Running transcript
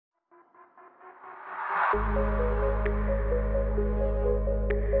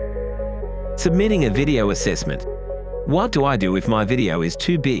Submitting a video assessment. What do I do if my video is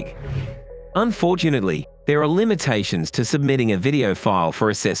too big? Unfortunately, there are limitations to submitting a video file for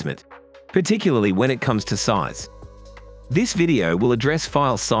assessment, particularly when it comes to size. This video will address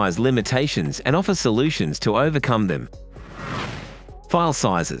file size limitations and offer solutions to overcome them. File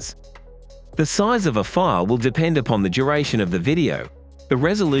sizes. The size of a file will depend upon the duration of the video, the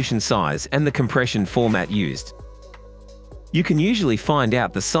resolution size, and the compression format used. You can usually find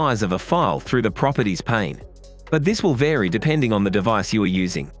out the size of a file through the Properties pane, but this will vary depending on the device you are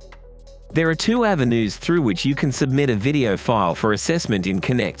using. There are two avenues through which you can submit a video file for assessment in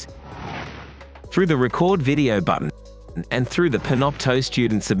Connect: through the Record Video button and through the Panopto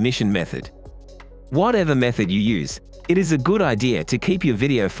student submission method. Whatever method you use, it is a good idea to keep your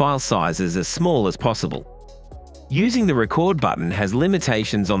video file sizes as small as possible. Using the Record button has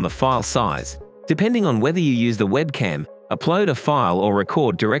limitations on the file size, depending on whether you use the webcam, upload a file, or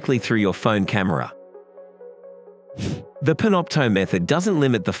record directly through your phone camera. The Panopto method doesn't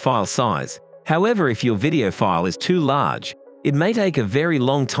limit the file size. However, if your video file is too large, it may take a very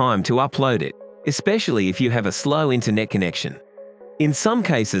long time to upload it, especially if you have a slow internet connection. In some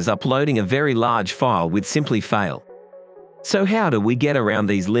cases, uploading a very large file would simply fail. So how do we get around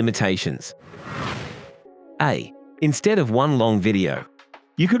these limitations? A. Instead of one long video,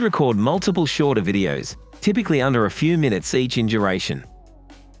 you could record multiple shorter videos, typically under a few minutes each in duration.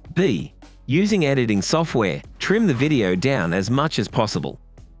 B. Using editing software, trim the video down as much as possible.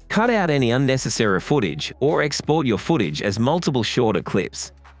 Cut out any unnecessary footage or export your footage as multiple shorter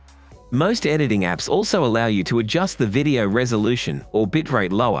clips. Most editing apps also allow you to adjust the video resolution or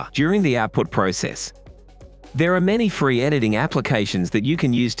bitrate lower during the output process. There are many free editing applications that you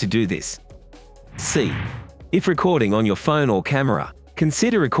can use to do this. C. If recording on your phone or camera,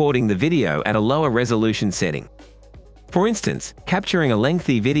 consider recording the video at a lower resolution setting. For instance, capturing a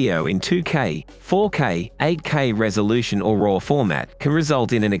lengthy video in 2K, 4K, 8K resolution or RAW format can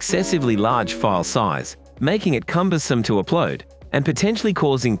result in an excessively large file size, making it cumbersome to upload, and potentially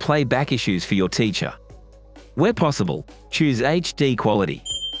causing playback issues for your teacher. Where possible, choose HD quality.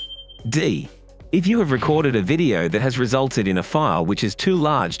 D. If you have recorded a video that has resulted in a file which is too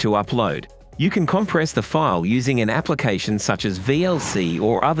large to upload, you can compress the file using an application such as VLC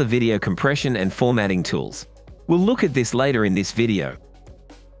or other video compression and formatting tools. We'll look at this later in this video.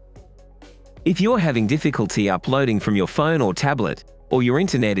 If you're having difficulty uploading from your phone or tablet, or your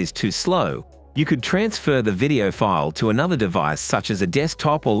internet is too slow, you could transfer the video file to another device such as a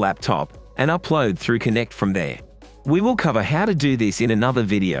desktop or laptop and upload through Connect from there. We will cover how to do this in another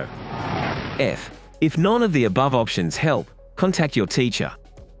video. F. If none of the above options help, contact your teacher.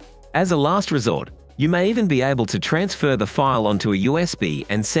 As a last resort, you may even be able to transfer the file onto a USB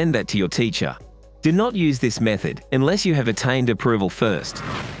and send that to your teacher. Do not use this method unless you have attained approval first.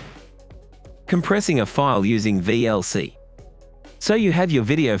 Compressing a file using VLC. So you have your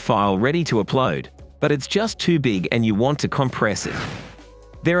video file ready to upload, but it's just too big and you want to compress it.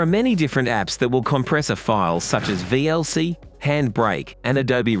 There are many different apps that will compress a file such as VLC, Handbrake, and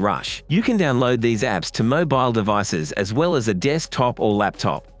Adobe Rush. You can download these apps to mobile devices as well as a desktop or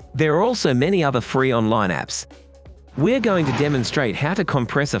laptop. There are also many other free online apps. We're going to demonstrate how to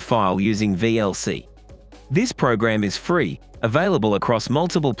compress a file using VLC. This program is free, available across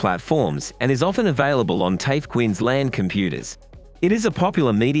multiple platforms, and is often available on TAFE Queensland computers. It is a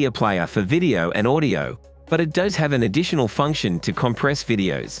popular media player for video and audio, but it does have an additional function to compress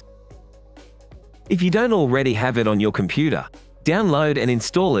videos. If you don't already have it on your computer, download and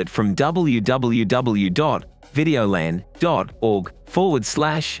install it from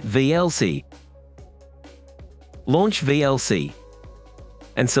www.videolan.org/VLC. Launch VLC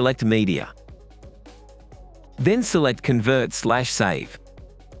and select Media. Then select Convert/Save.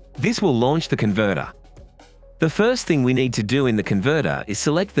 This will launch the converter. The first thing we need to do in the converter is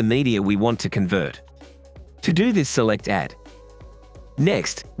select the media we want to convert. To do this, select Add.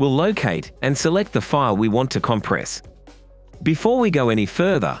 Next, we'll locate and select the file we want to compress. Before we go any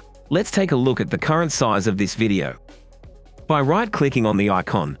further, let's take a look at the current size of this video. By right-clicking on the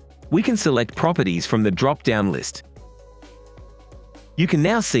icon, we can select Properties from the drop-down list. You can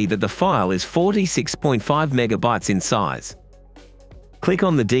now see that the file is 46.5 megabytes in size. Click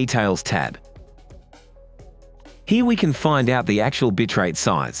on the Details tab. Here we can find out the actual bitrate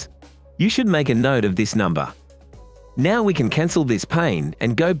size. You should make a note of this number. Now we can cancel this pane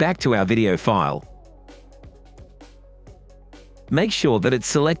and go back to our video file. Make sure that it's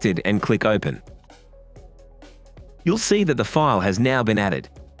selected and click Open. You'll see that the file has now been added.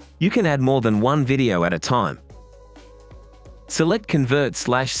 You can add more than one video at a time. Select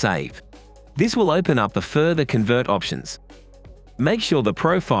Convert/Save. This will open up the further convert options. Make sure the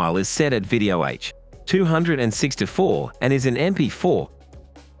profile is set at Video H. 264 and is an MP4.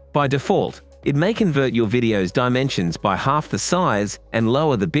 By default, it may convert your video's dimensions by half the size and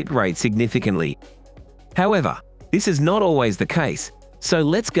lower the bitrate significantly. However, this is not always the case, so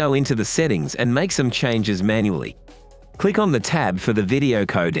let's go into the settings and make some changes manually. Click on the tab for the video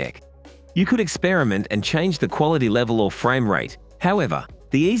codec. You could experiment and change the quality level or frame rate. However,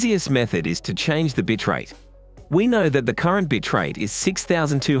 the easiest method is to change the bitrate. We know that the current bitrate is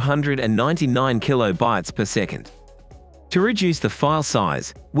 6,299 kilobytes per second. To reduce the file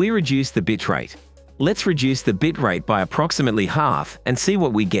size, we reduce the bitrate. Let's reduce the bitrate by approximately half and see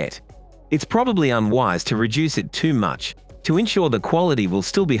what we get. It's probably unwise to reduce it too much, to ensure the quality will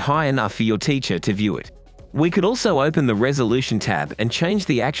still be high enough for your teacher to view it. We could also open the resolution tab and change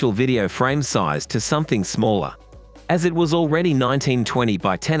the actual video frame size to something smaller. As it was already 1920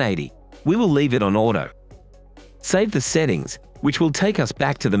 by 1080, we will leave it on auto. Save the settings, which will take us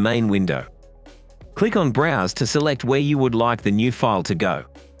back to the main window. Click on Browse to select where you would like the new file to go.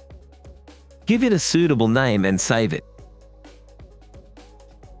 Give it a suitable name and save it.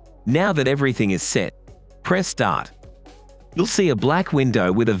 Now that everything is set, press Start. You'll see a black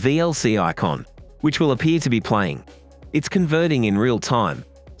window with a VLC icon, which will appear to be playing. It's converting in real time,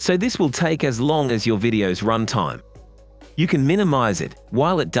 so this will take as long as your video's runtime. You can minimize it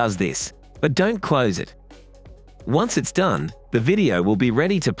while it does this, but don't close it. Once it's done, the video will be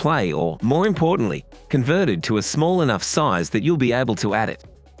ready to play or, more importantly, converted to a small enough size that you'll be able to add it.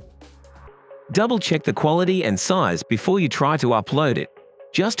 Double-check the quality and size before you try to upload it,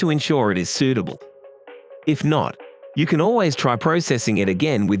 just to ensure it is suitable. If not, you can always try processing it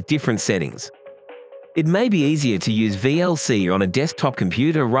again with different settings. It may be easier to use VLC on a desktop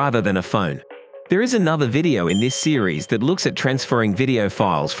computer rather than a phone. There is another video in this series that looks at transferring video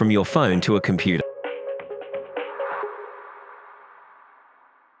files from your phone to a computer.